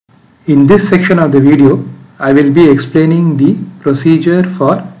In this section of the video, I will be explaining the procedure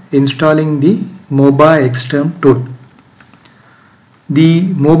for installing the MobaXterm tool. The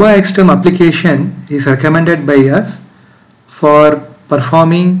MobaXterm application is recommended by us for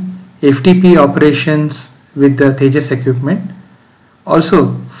performing FTP operations with the Tejas equipment.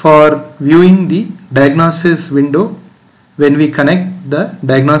 Also for viewing the diagnosis window when we connect the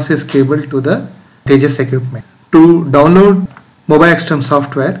diagnosis cable to the Tejas equipment. To download MobaXterm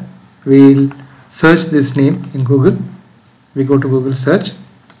software, we'll search this name in Google. We go to Google search.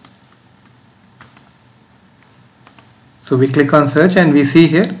 So we click on search and we see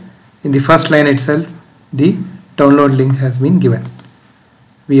here in the first line itself the download link has been given.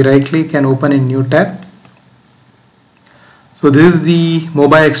 We right click and open a new tab. So this is the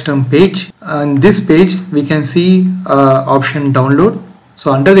MobaXterm page. On this page we can see option download.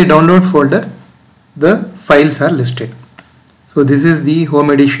 So under the download folder the files are listed. So this is the home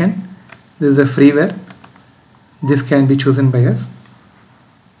edition. This is the freeware. This can be chosen by us.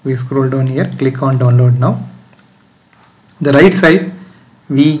 We scroll down here, click on download now. The right side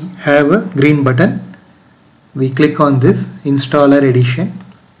we have a green button. We click on this installer edition.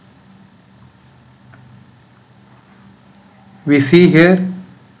 We see here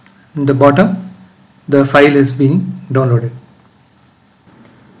in the bottom the file is being downloaded.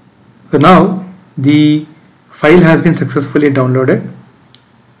 So now the file has been successfully downloaded.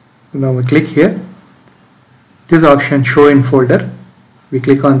 Now we click here, this option show in folder, we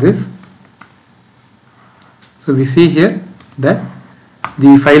click on this. So we see here that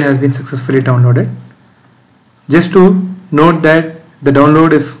the file has been successfully downloaded. Just to note that the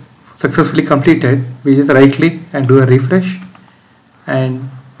download is successfully completed, we just right click and do a refresh and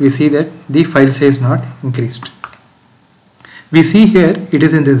we see that the file size not increased. We see here it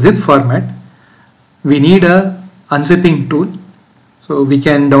is in the zip format. We need a unzipping tool. So we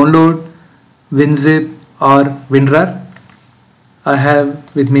can download WinZip or WinRAR. I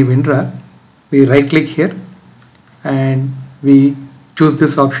have with me WinRAR. We right click here and we choose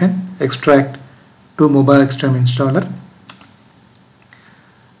this option, extract to MobaXterm installer.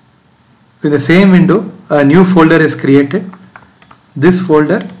 In the same window a new folder is created. This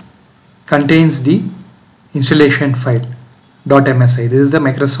folder contains the installation file .msi. This is the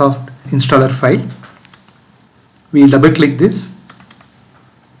Microsoft installer file. We double click this.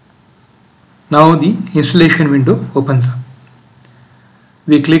 Now the installation window opens up.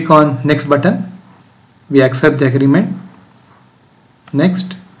 We click on next button. We accept the agreement.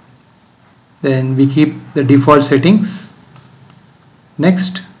 Next. Then we keep the default settings.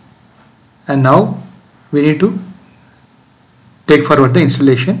 Next. And now we need to take forward the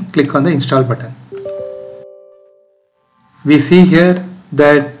installation. Click on the install button. We see here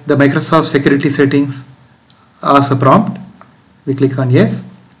that the Microsoft security settings as a prompt. We click on yes.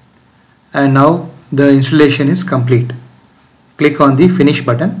 And now the installation is complete. Click on the finish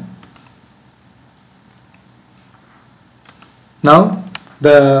button. Now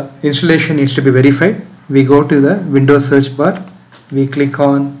the installation needs to be verified. We go to the Windows search bar. We click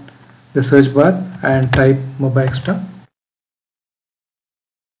on the search bar and type MobaXterm.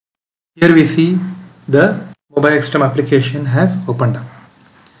 Here we see the MobaXterm application has opened up.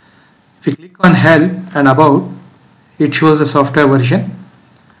 If we click on help and about, it shows the software version.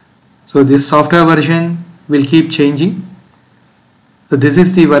 So this software version will keep changing. So this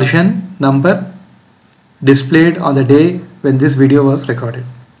is the version number displayed on the day when this video was recorded.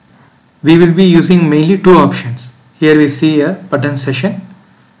 We will be using mainly two options. Here we see a button session.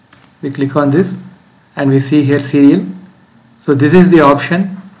 We click on this and we see here serial. So this is the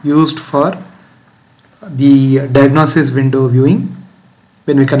option used for the diagnosis window viewing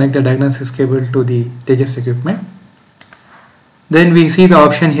when we connect the diagnosis cable to the Tejas equipment. Then we see the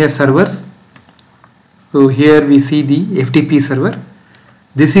option here servers. So here we see the FTP server.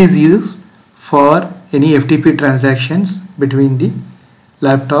 This is used for any FTP transactions between the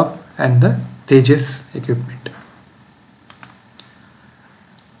laptop and the Tejas equipment.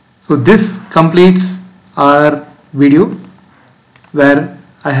 So this completes our video where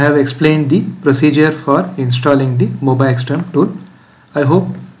I have explained the procedure for installing the MobaXterm tool. I hope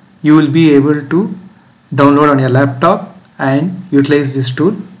you will be able to download on your laptop and utilize this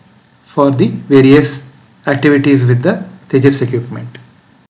tool for the various activities with the Tejas equipment.